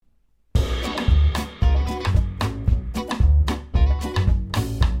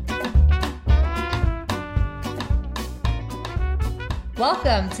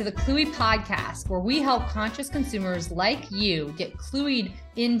Welcome to the Cluey podcast, where we help conscious consumers like you get clued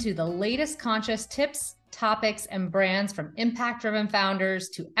into the latest conscious tips, topics, and brands from impact-driven founders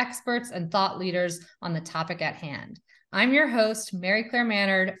to experts and thought leaders on the topic at hand. I'm your host, Mary Claire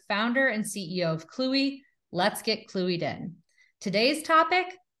Mannard, founder and CEO of Cluey. Let's get clued in. Today's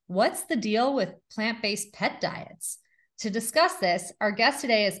topic, what's the deal with plant-based pet diets? To discuss this, our guest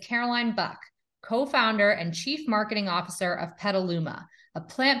today is Caroline Buck, co-founder and chief marketing officer of Petaluma, a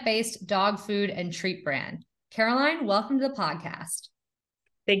plant-based dog food and treat brand. Caroline, welcome to the podcast.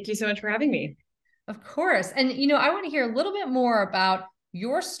 Thank you so much for having me. Of course. And, I want to hear a little bit more about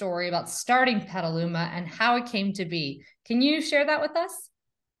your story about starting Petaluma and how it came to be. Can you share that with us?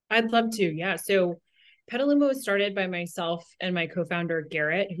 I'd love to. Yeah. So Petaluma was started by myself and my co-founder,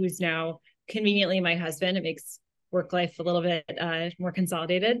 Garrett, who's now conveniently my husband. It makes work life a little bit more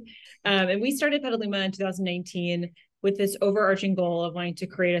consolidated. And we started Petaluma in 2019 with this overarching goal of wanting to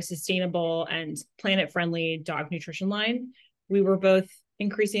create a sustainable and planet-friendly dog nutrition line. We were both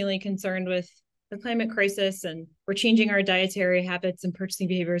increasingly concerned with the climate crisis, and we're changing our dietary habits and purchasing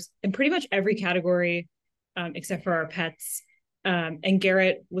behaviors in pretty much every category, except for our pets. And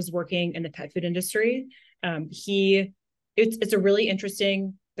Garrett was working in the pet food industry. It's a really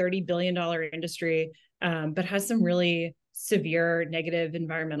interesting $30 billion industry, but has some really severe negative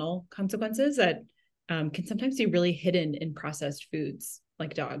environmental consequences that can sometimes be really hidden in processed foods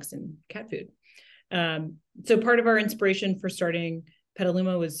like dogs and cat food. So part of our inspiration for starting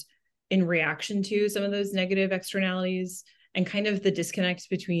Petaluma was in reaction to some of those negative externalities and kind of the disconnect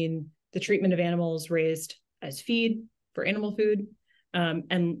between the treatment of animals raised as feed for animal food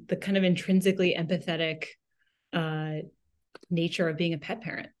and the kind of intrinsically empathetic nature of being a pet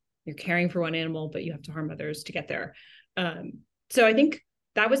parent. You're caring for one animal, but you have to harm others to get there. So I think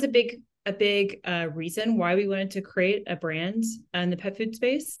that was a big reason why we wanted to create a brand in the pet food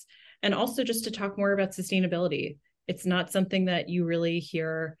space, and also just to talk more about sustainability. It's not something that you really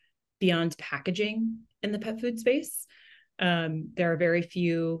hear beyond packaging in the pet food space. There are very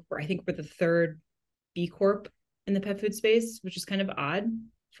few, or I think we're the third B Corp in the pet food space, which is kind of odd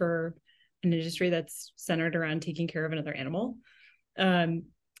for an industry that's centered around taking care of another animal.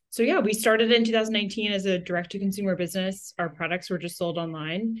 So yeah, we started in 2019 as a direct-to-consumer business. Our products were just sold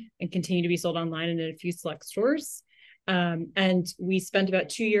online and continue to be sold online and in a few select stores. And we spent about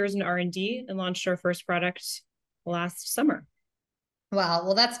 2 years in R&D and launched our first product last summer. Wow.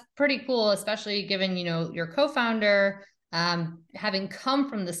 Well, that's pretty cool, especially given, your co-founder having come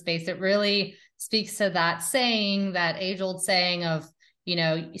from the space. It really speaks to that saying, that age-old saying of,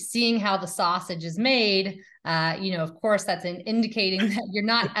 seeing how the sausage is made. Of course, that's indicating that you're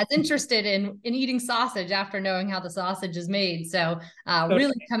not as interested in eating sausage after knowing how the sausage is made. So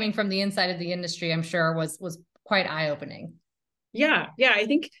really coming from the inside of the industry, I'm sure was quite eye-opening. Yeah. I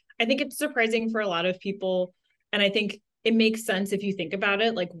think it's surprising for a lot of people. And I think it makes sense if you think about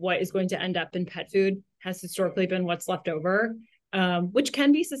it, like what is going to end up in pet food has historically been what's left over, which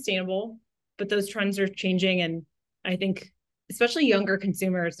can be sustainable, but those trends are changing. And I think especially younger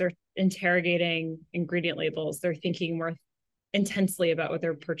consumers, they're interrogating ingredient labels. They're thinking more intensely about what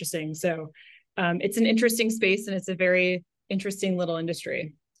they're purchasing. So it's an interesting space, and it's a very interesting little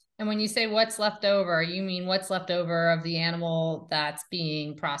industry. And when you say what's left over, you mean what's left over of the animal that's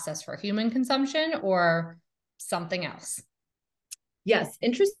being processed for human consumption or something else? Yes.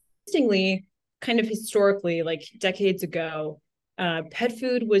 Interestingly, kind of historically, like decades ago, pet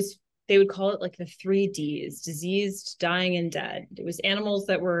food was, they would call it like the 3 Ds: diseased, dying, and dead. It was animals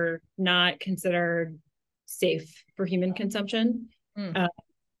that were not considered safe for human consumption,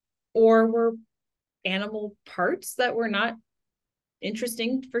 or were animal parts that were not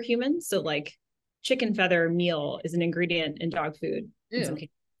interesting for humans. So like chicken feather meal is an ingredient in dog food. In some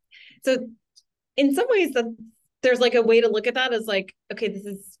cases. So in some ways there's like a way to look at that as like, okay,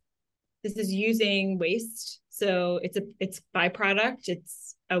 this is using waste. So it's byproduct.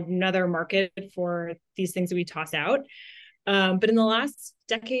 It's another market for these things that we toss out. But in the last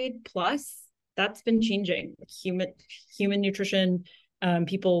decade plus, that's been changing. Human nutrition,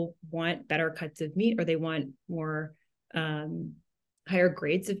 people want better cuts of meat, or they want more higher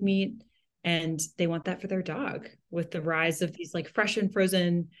grades of meat, and they want that for their dog. With the rise of these like fresh and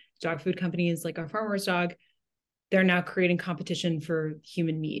frozen dog food companies like Our Farmer's Dog, they're now creating competition for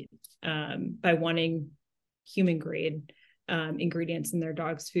human meat by wanting human grade ingredients in their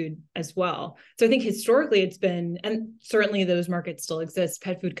dog's food as well. So I think historically it's been, and certainly those markets still exist,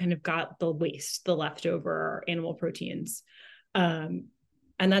 pet food kind of got the waste, the leftover animal proteins. And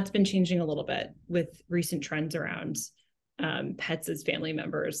that's been changing a little bit with recent trends around pets as family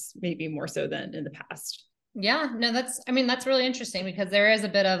members, maybe more so than in the past. Yeah, no, that's really interesting because there is a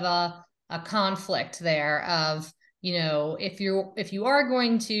bit of a conflict there of, if you are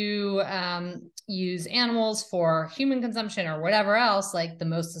going to use animals for human consumption or whatever else, like the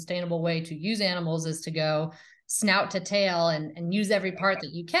most sustainable way to use animals is to go snout to tail and use every part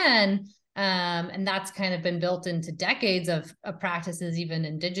that you can. And that's kind of been built into decades of practices, even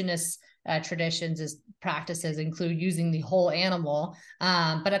indigenous traditions as practices include using the whole animal.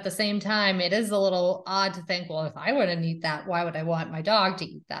 But at the same time, it is a little odd to think, well, if I wouldn't eat that, why would I want my dog to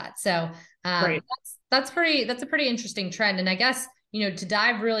eat that? So Right. that's a pretty interesting trend. And I guess, to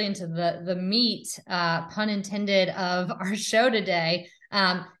dive really into the meat, pun intended, of our show today.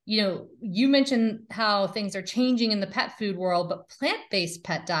 You mentioned how things are changing in the pet food world, but plant-based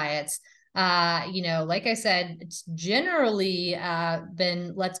pet diets, like I said, it's generally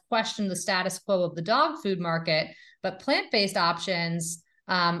been, let's question the status quo of the dog food market, but plant-based options,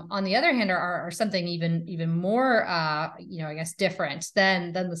 on the other hand, are something even more, I guess different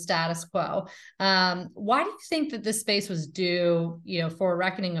than the status quo. Why do you think that this space was due, for a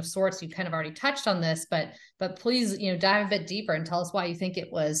reckoning of sorts? You kind of already touched on this, but please, dive a bit deeper and tell us why you think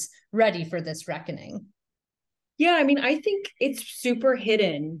it was ready for this reckoning. Yeah, I mean, I think it's super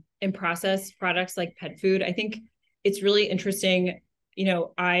hidden in processed products like pet food. I think it's really interesting.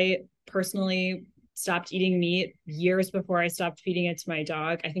 I personally stopped eating meat years before I stopped feeding it to my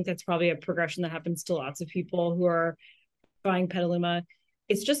dog. I think that's probably a progression that happens to lots of people who are buying Petaluma.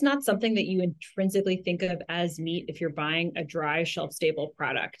 It's just not something that you intrinsically think of as meat if you're buying a dry, shelf stable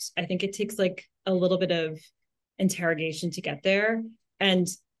product. I think it takes like a little bit of interrogation to get there. And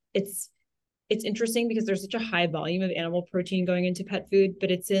it's it's interesting because there's such a high volume of animal protein going into pet food,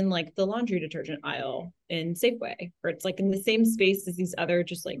 but it's in like the laundry detergent aisle in Safeway, or it's like in the same space as these other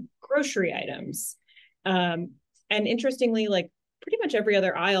just like grocery items. And interestingly, like pretty much every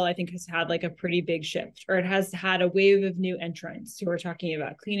other aisle, I think, has had like a pretty big shift, or it has had a wave of new entrants who are talking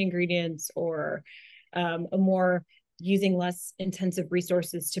about clean ingredients, or a more using less intensive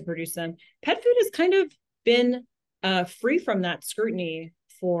resources to produce them. Pet food has kind of been free from that scrutiny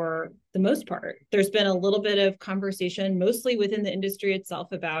for the most part. There's been a little bit of conversation, mostly within the industry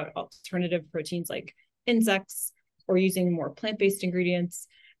itself, about alternative proteins like insects or using more plant-based ingredients.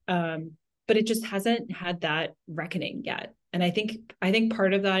 But it just hasn't had that reckoning yet. And I think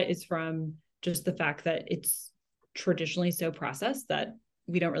part of that is from just the fact that it's traditionally so processed that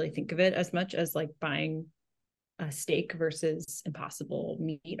we don't really think of it as much as like buying a steak versus Impossible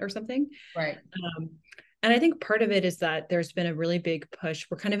meat or something. Right. And I think part of it is that there's been a really big push.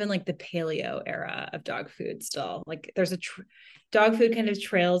 We're kind of in like the paleo era of dog food still. Like there's dog food kind of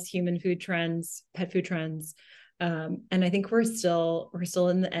trails human food trends, pet food trends. And I think we're still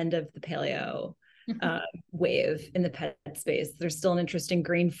in the end of the paleo wave in the pet space. There's still an interest in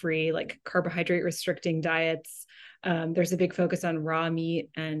grain-free, like carbohydrate restricting diets. There's a big focus on raw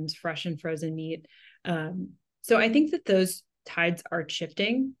meat and fresh and frozen meat. So I think that those tides are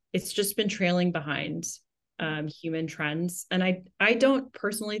shifting. It's just been trailing behind human trends. And I don't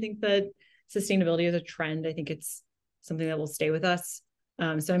personally think that sustainability is a trend. I think it's something that will stay with us.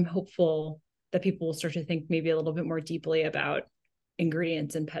 So I'm hopeful that people will start to think maybe a little bit more deeply about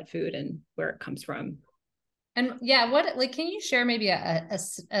ingredients in pet food and where it comes from. And yeah, can you share maybe a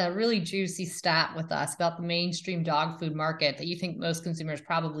really juicy stat with us about the mainstream dog food market that you think most consumers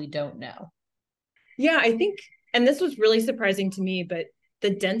probably don't know? Yeah, I think, and this was really surprising to me, but the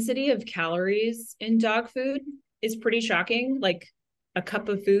density of calories in dog food is pretty shocking. Like a cup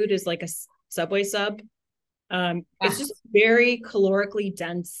of food is like a Subway sub. It's just very calorically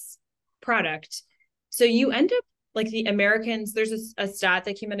dense product. So you end up like the Americans, there's a stat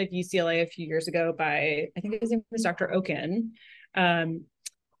that came out of UCLA a few years ago by, I think his name was Dr. Oken,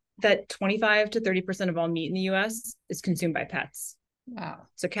 that 25 to 30% of all meat in the US is consumed by pets. Wow.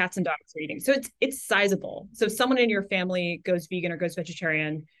 So cats and dogs are eating. So it's sizable. So if someone in your family goes vegan or goes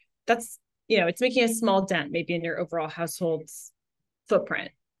vegetarian, that's, it's making a small dent maybe in your overall household's footprint.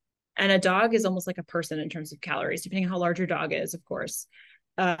 And a dog is almost like a person in terms of calories, depending on how large your dog is, of course.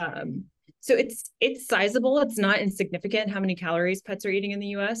 So it's sizable. It's not insignificant how many calories pets are eating in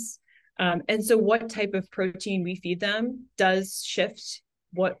the US. And so what type of protein we feed them does shift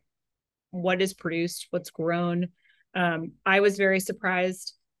what is produced, what's grown. I was very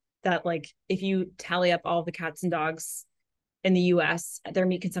surprised that like if you tally up all the cats and dogs in the US, their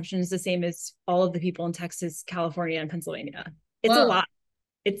meat consumption is the same as all of the people in Texas, California, and Pennsylvania. It's a lot.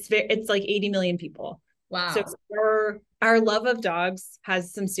 It's like 80 million people. Wow. So our love of dogs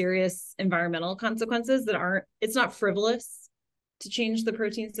has some serious environmental consequences that it's not frivolous to change the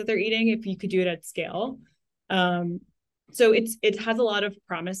proteins that they're eating if you could do it at scale. So it has a lot of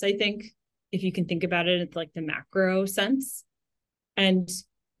promise, I think. if you can think about it, it's like the macro sense. And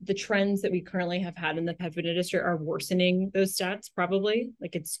the trends that we currently have had in the pet food industry are worsening those stats, probably.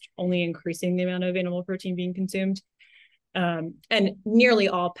 Like it's only increasing the amount of animal protein being consumed. And nearly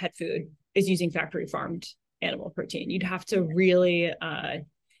all pet food is using factory farmed animal protein. You'd have to really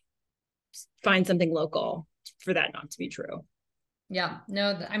find something local for that not to be true. Yeah,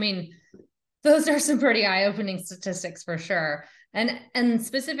 no, I mean, those are some pretty eye-opening statistics for sure. And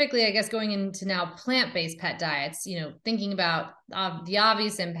specifically, I guess going into now plant-based pet diets, thinking about the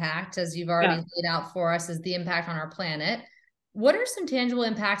obvious impact, as you've already laid out for us, is the impact on our planet. What are some tangible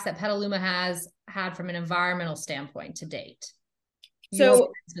impacts that Petaluma has had from an environmental standpoint to date?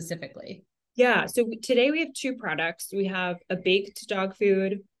 So specifically. Yeah. So today we have two products. We have a baked dog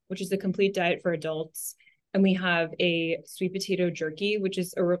food, which is a complete diet for adults. And we have a sweet potato jerky, which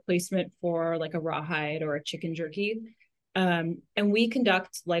is a replacement for like a rawhide or a chicken jerky. And we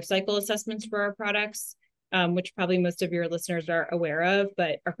conduct life cycle assessments for our products, which probably most of your listeners are aware of,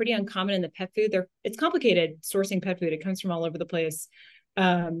 but are pretty uncommon in the pet food. It's complicated sourcing pet food. It comes from all over the place,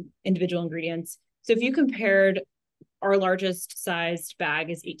 individual ingredients. So if you compared, our largest sized bag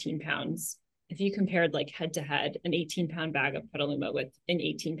is 18 pounds. If you compared like head to head, an 18-pound bag of Petaluma with an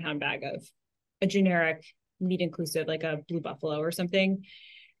 18-pound bag of a generic meat inclusive, like a Blue Buffalo or something,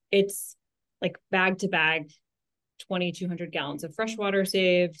 it's like bag to bag, 2,200 gallons of fresh water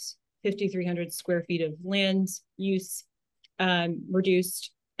saved, 5,300 square feet of land use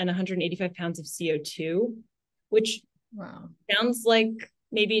reduced, and 185 pounds of CO2, which sounds like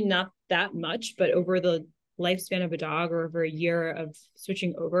maybe not that much, but over the lifespan of a dog or over a year of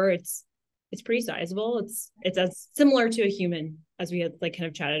switching over, it's pretty sizable. It's as similar to a human as we had like kind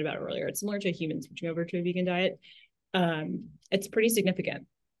of chatted about earlier. It's similar to a human switching over to a vegan diet. It's pretty significant.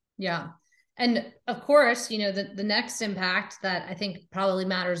 Yeah. And of course, the next impact that I think probably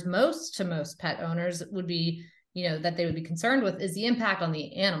matters most to most pet owners would be, that they would be concerned with is the impact on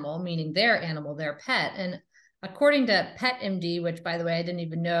the animal, meaning their animal, their pet. And according to Pet MD, which by the way, I didn't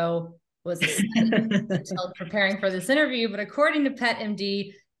even know was a study until preparing for this interview, but according to Pet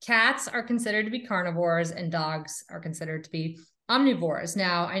MD, cats are considered to be carnivores and dogs are considered to be omnivores.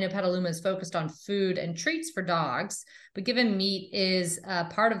 Now, I know Petaluma is focused on food and treats for dogs, but given meat is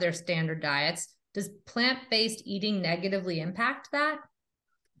part of their standard diets, does plant-based eating negatively impact that?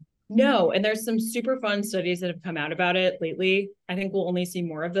 No, and there's some super fun studies that have come out about it lately. I think we'll only see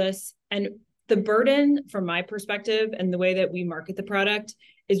more of this. And the burden from my perspective and the way that we market the product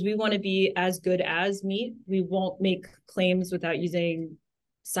is we want to be as good as meat. We won't make claims without using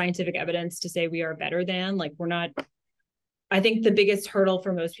scientific evidence to say we are better than. Like we're not. I think the biggest hurdle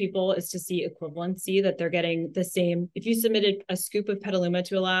for most people is to see equivalency, that they're getting the same. If you submitted a scoop of Petaluma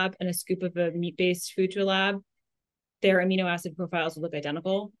to a lab and a scoop of a meat-based food to a lab, their amino acid profiles will look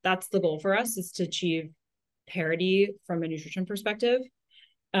identical. That's the goal for us, is to achieve parity from a nutrition perspective.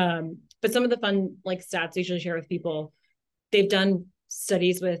 But some of the fun like stats I usually share with people, they've done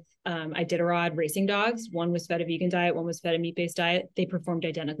studies with Iditarod racing dogs. One was fed a vegan diet, one was fed a meat-based diet. They performed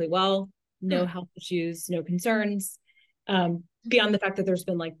identically well, no health issues, no concerns. Beyond the fact that there's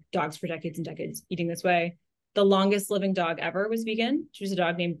been like dogs for decades and decades eating this way. The longest living dog ever was vegan. She was a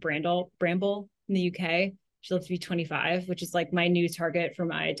dog named Bramble in the UK. She lived to be 25, which is like my new target for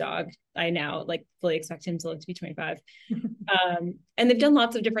my dog. I now like fully expect him to live to be 25. And they've done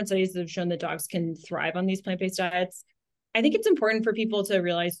lots of different studies that have shown that dogs can thrive on these plant-based diets. I think it's important for people to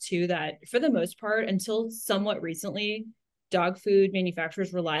realize too, that for the most part, until somewhat recently, dog food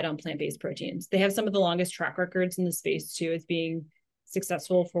manufacturers relied on plant-based proteins. They have some of the longest track records in the space too, as being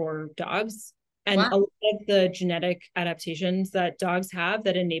successful for dogs. And a lot of the genetic adaptations that dogs have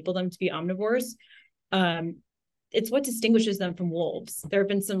that enable them to be omnivores, it's what distinguishes them from wolves. There have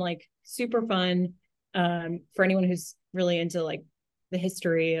been some like super fun, for anyone who's really into like the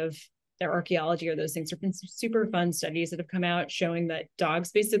history of their archaeology or those things, there have been some super fun studies that have come out showing that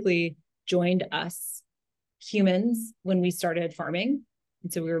dogs basically joined us humans when we started farming.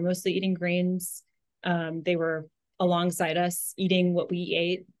 And so we were mostly eating grains. They were alongside us eating what we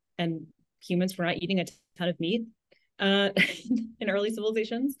ate, and humans were not eating a ton of meat in early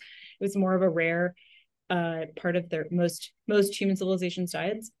civilizations. It was more of a rare part of their most human civilizations'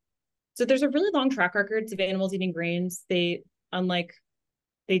 diets. So there's a really long track records of animals eating grains. They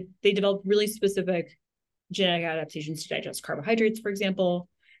developed really specific genetic adaptations to digest carbohydrates, for example.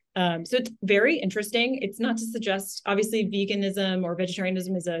 So it's very interesting. It's not to suggest, obviously, veganism or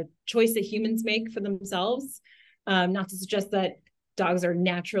vegetarianism is a choice that humans make for themselves. Not to suggest that dogs are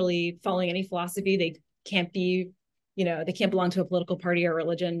naturally following any philosophy. They can't be, they can't belong to a political party or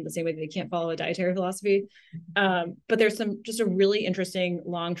religion the same way that they can't follow a dietary philosophy. But there's just a really interesting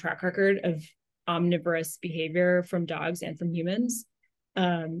long track record of omnivorous behavior from dogs and from humans.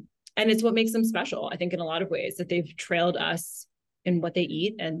 And it's what makes them special, I think, in a lot of ways, that they've trailed us in what they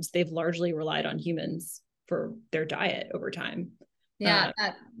eat, and they've largely relied on humans for their diet over time. Yeah,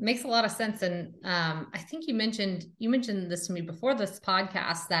 that makes a lot of sense. And I think you mentioned this to me before this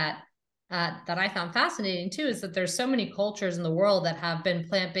podcast that I found fascinating too, is that there's so many cultures in the world that have been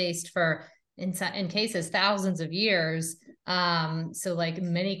plant-based for in cases thousands of years. So like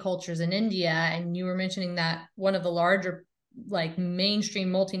many cultures in India, and you were mentioning that one of the larger like mainstream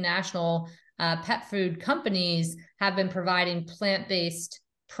multinational pet food companies have been providing plant-based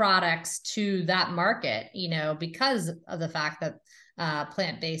products to that market, because of the fact that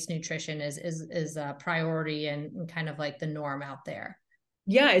plant-based nutrition is a priority and kind of like the norm out there.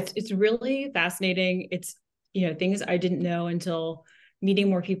 Yeah, it's really fascinating. It's, things I didn't know until meeting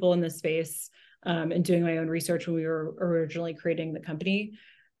more people in this space, and doing my own research when we were originally creating the company.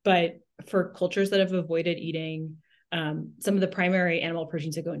 But for cultures that have avoided eating some of the primary animal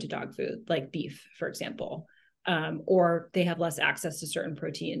proteins that go into dog food, like beef, for example, or they have less access to certain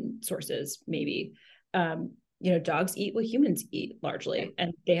protein sources, maybe. Dogs eat what humans eat largely,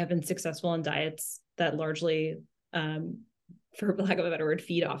 and they have been successful in diets that largely, for lack of a better word,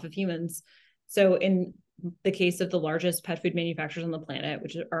 feed off of humans. So in the case of the largest pet food manufacturers on the planet,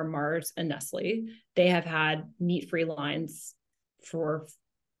 which are Mars and Nestle, they have had meat-free lines for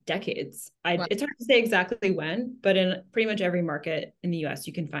decades. Wow. It's hard to say exactly when, but in pretty much every market in the US,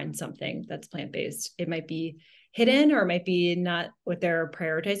 you can find something that's plant-based. It might be hidden, or it might be not what they're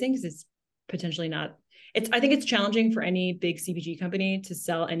prioritizing, because it's potentially not. I think it's challenging for any big CPG company to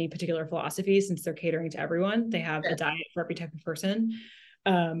sell any particular philosophy, since they're catering to everyone. They have a diet for every type of person.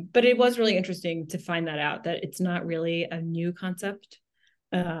 But it was really interesting to find that out, that it's not really a new concept.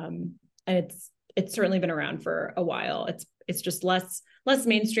 And it's certainly been around for a while. It's just less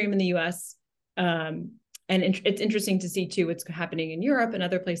mainstream in the US. And it's interesting to see too what's happening in Europe and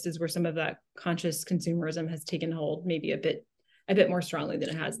other places where some of that conscious consumerism has taken hold, maybe a bit more strongly than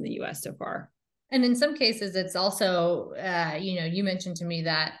it has in the US so far. And in some cases, it's also, you mentioned to me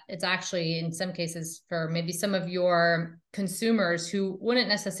that it's actually in some cases for maybe some of your consumers who wouldn't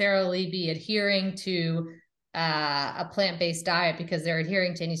necessarily be adhering to a plant-based diet because they're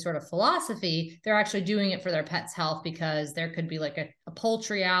adhering to any sort of philosophy. They're actually doing it for their pet's health, because there could be like a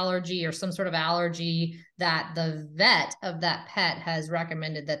poultry allergy or some sort of allergy that the vet of that pet has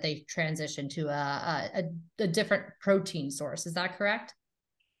recommended that they transition to a different protein source. Is that correct?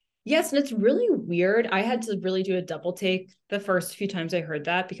 Yes, and it's really weird. I had to really do a double take the first few times I heard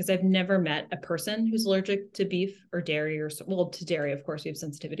that, because I've never met a person who's allergic to beef or dairy, to dairy, of course, we have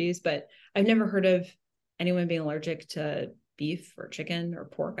sensitivities, but I've never heard of anyone being allergic to beef or chicken or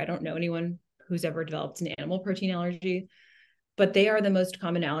pork. I don't know anyone who's ever developed an animal protein allergy, but they are the most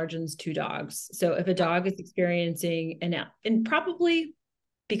common allergens to dogs. So if a dog is experiencing and probably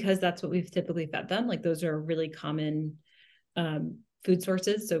because that's what we've typically fed them, like those are really common food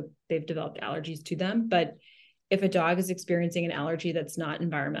sources, so they've developed allergies to them. But if a dog is experiencing an allergy that's not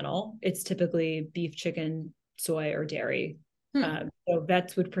environmental, it's typically beef, chicken, soy, or dairy. So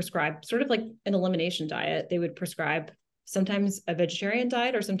vets would prescribe sort of like an elimination diet. They would prescribe sometimes a vegetarian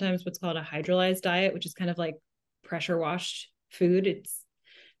diet, or sometimes what's called a hydrolyzed diet, which is kind of like pressure washed food. It's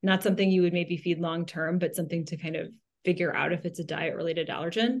not something you would maybe feed long term, but something to kind of figure out if it's a diet related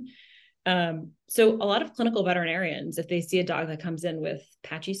allergen. So a lot of clinical veterinarians, if they see a dog that comes in with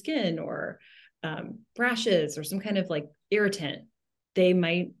patchy skin or rashes or some kind of like irritant, they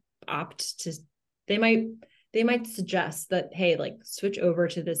might they might suggest that, hey, like switch over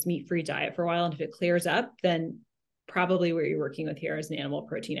to this meat-free diet for a while. And if it clears up, then probably what you're working with here is an animal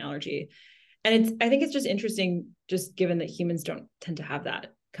protein allergy. And I think it's just interesting, just given that humans don't tend to have that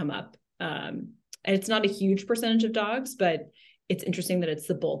come up. And it's not a huge percentage of dogs, but it's interesting that it's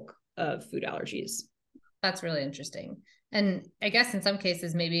the bulk of food allergies. That's really interesting. And I guess in some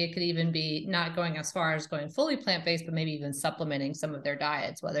cases, maybe it could even be not going as far as going fully plant-based, but maybe even supplementing some of their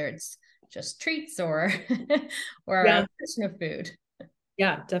diets, whether it's just treats or a portion of food.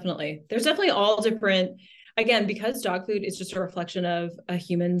 Yeah, definitely. There's definitely all different, again, because dog food is just a reflection of a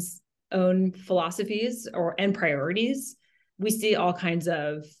human's own philosophies and priorities. We see all kinds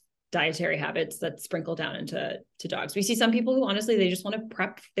of dietary habits that sprinkle down into dogs. We see some people who honestly, they just want to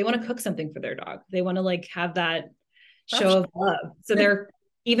prep, they want to cook something for their dog. They want to like have that show of love. So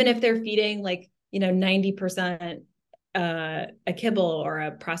even if they're feeding like, 90% a kibble or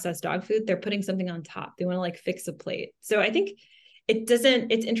a processed dog food, they're putting something on top. They want to like fix a plate. So I think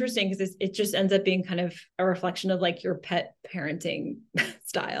it's interesting because it just ends up being kind of a reflection of like your pet parenting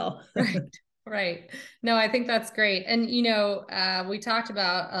style. Right. Right. No, I think that's great. And, we talked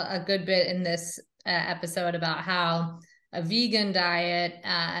about a good bit in this episode about how a vegan diet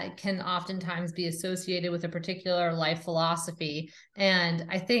can oftentimes be associated with a particular life philosophy. And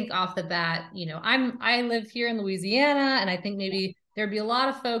I think off the bat, I live here in Louisiana, and I think maybe there'd be a lot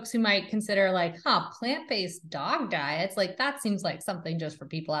of folks who might consider like, plant-based dog diets. Like that seems like something just for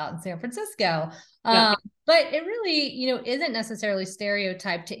people out in San Francisco. Yeah. But it really, isn't necessarily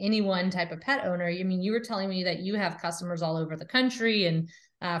stereotyped to any one type of pet owner. I mean, you were telling me that you have customers all over the country and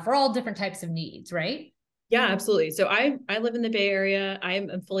for all different types of needs, right? Yeah, absolutely. So I live in the Bay Area. I'm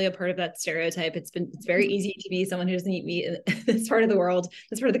fully a part of that stereotype. It's very easy to be someone who doesn't eat meat in this part of the world,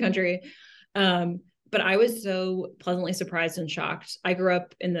 this part of the country. But I was so pleasantly surprised and shocked. I grew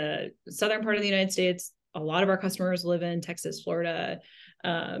up in the southern part of the United States. A lot of our customers live in Texas, Florida.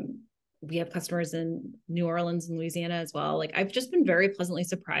 We have customers in New Orleans and Louisiana as well. Like I've just been very pleasantly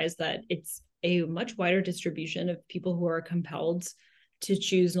surprised that it's a much wider distribution of people who are compelled to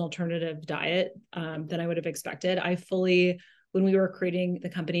choose an alternative diet than I would have expected. When we were creating the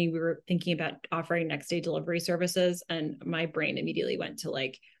company, we were thinking about offering next day delivery services, and my brain immediately went to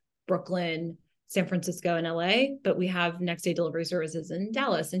like Brooklyn, San Francisco, and LA, but we have next day delivery services in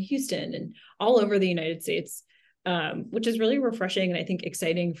Dallas and Houston and all over the United States, which is really refreshing and I think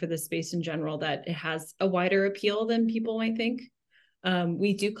exciting for the space in general, that it has a wider appeal than people might think.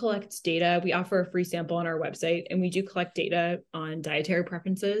 We do collect data. We offer a free sample on our website, and we do collect data on dietary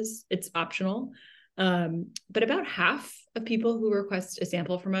preferences. It's optional. But about half of people who request a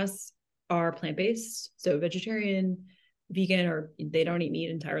sample from us are plant-based, so vegetarian, vegan, or they don't eat meat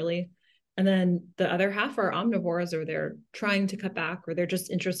entirely. And then the other half are omnivores, or they're trying to cut back, or they're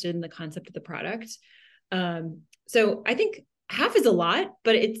just interested in the concept of the product. So I think half is a lot,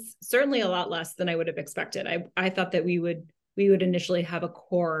 but it's certainly a lot less than I would have expected. I thought that we would initially have a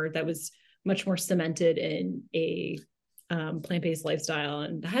core that was much more cemented in a plant-based lifestyle,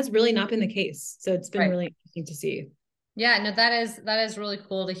 and that has really not been the case. So it's been really interesting to see. Yeah, no, that is really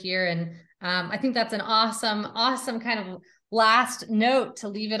cool to hear. And I think that's an awesome kind of last note to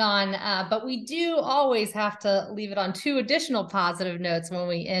leave it on. But we do always have to leave it on two additional positive notes when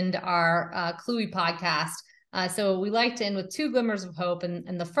we end our Cluey podcast. So we like to end with two glimmers of hope.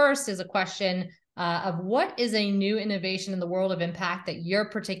 And the first is a question of what is a new innovation in the world of impact that you're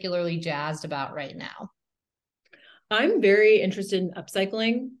particularly jazzed about right now? I'm very interested in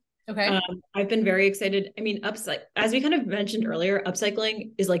upcycling. Okay. I've been very excited. I mean, as we kind of mentioned earlier,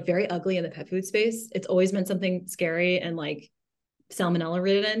 upcycling is like very ugly in the pet food space. It's always meant something scary and like salmonella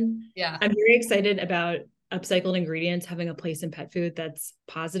ridden. Yeah. I'm very excited about upcycled ingredients having a place in pet food that's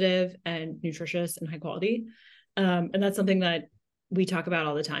positive and nutritious and high quality. And that's something that we talk about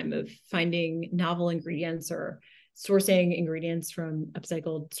all the time, of finding novel ingredients or sourcing ingredients from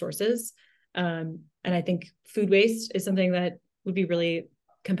upcycled sources. And I think food waste is something that would be really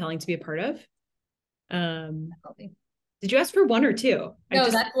compelling to be a part of. Did you ask for one or two? No,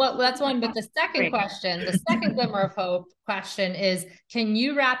 that's one. But the second question, the second glimmer of hope question is, can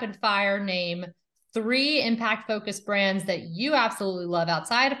you rapid fire name 3 impact focused brands that you absolutely love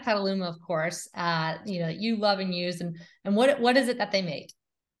outside of Petaluma, of course, that you love and use, and what is it that they make?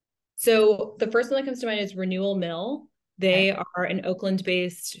 So the first one that comes to mind is Renewal Mill. They are an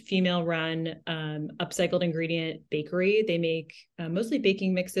Oakland-based, female-run, upcycled ingredient bakery. They make mostly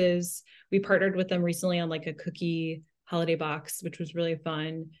baking mixes. We partnered with them recently on like a cookie holiday box, which was really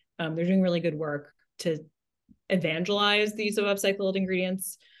fun. They're doing really good work to evangelize the use of upcycled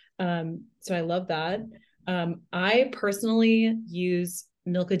ingredients. So I love that. I personally use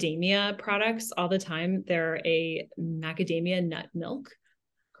Milkademia products all the time. They're a macadamia nut milk.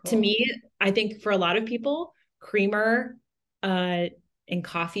 Cool. To me, I think for a lot of people, creamer in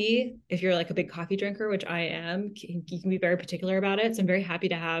coffee, if you're like a big coffee drinker, which I am, you can be very particular about it. So I'm very happy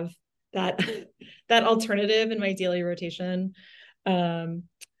to have that alternative in my daily rotation. And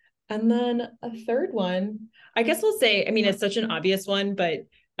then a third one, I guess I'll say, I mean, it's such an obvious one, but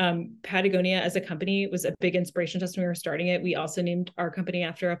Patagonia as a company was a big inspiration to us when we were starting it. We also named our company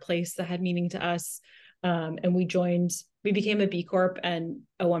after a place that had meaning to us. And we became a B Corp and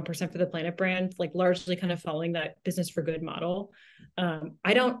a 1% for the Planet brand, like largely kind of following that business for good model.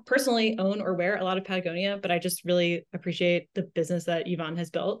 I don't personally own or wear a lot of Patagonia, but I just really appreciate the business that Yvonne has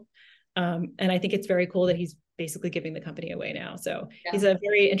built. And I think it's very cool that he's basically giving the company away now. So he's a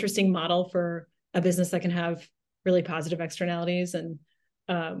very interesting model for a business that can have really positive externalities, and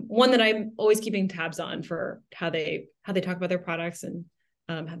one that I'm always keeping tabs on for how they talk about their products and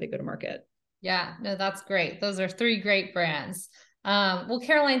how they go to market. Yeah, no, that's great. Those are 3 great brands. Well,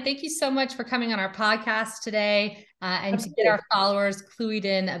 Caroline, thank you so much for coming on our podcast today and Absolutely. to get our followers clued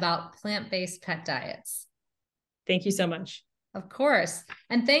in about plant-based pet diets. Thank you so much. Of course.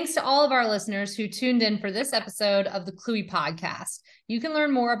 And thanks to all of our listeners who tuned in for this episode of the Cluey podcast. You can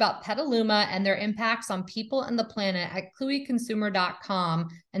learn more about Petaluma and their impacts on people and the planet at clueyconsumer.com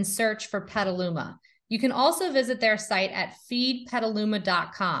and search for Petaluma. You can also visit their site at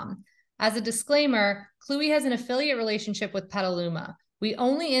feedpetaluma.com. As a disclaimer, Cluey has an affiliate relationship with Petaluma. We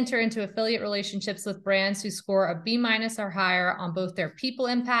only enter into affiliate relationships with brands who score a B- or higher on both their people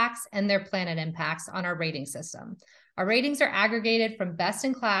impacts and their planet impacts on our rating system. Our ratings are aggregated from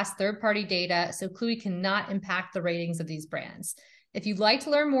best-in-class third-party data, so Cluey cannot impact the ratings of these brands. If you'd like to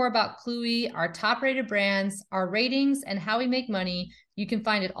learn more about Cluey, our top-rated brands, our ratings, and how we make money, you can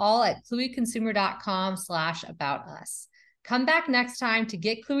find it all at clueyconsumer.com/about-us. Come back next time to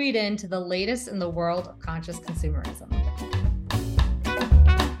get clued into the latest in the world of conscious consumerism.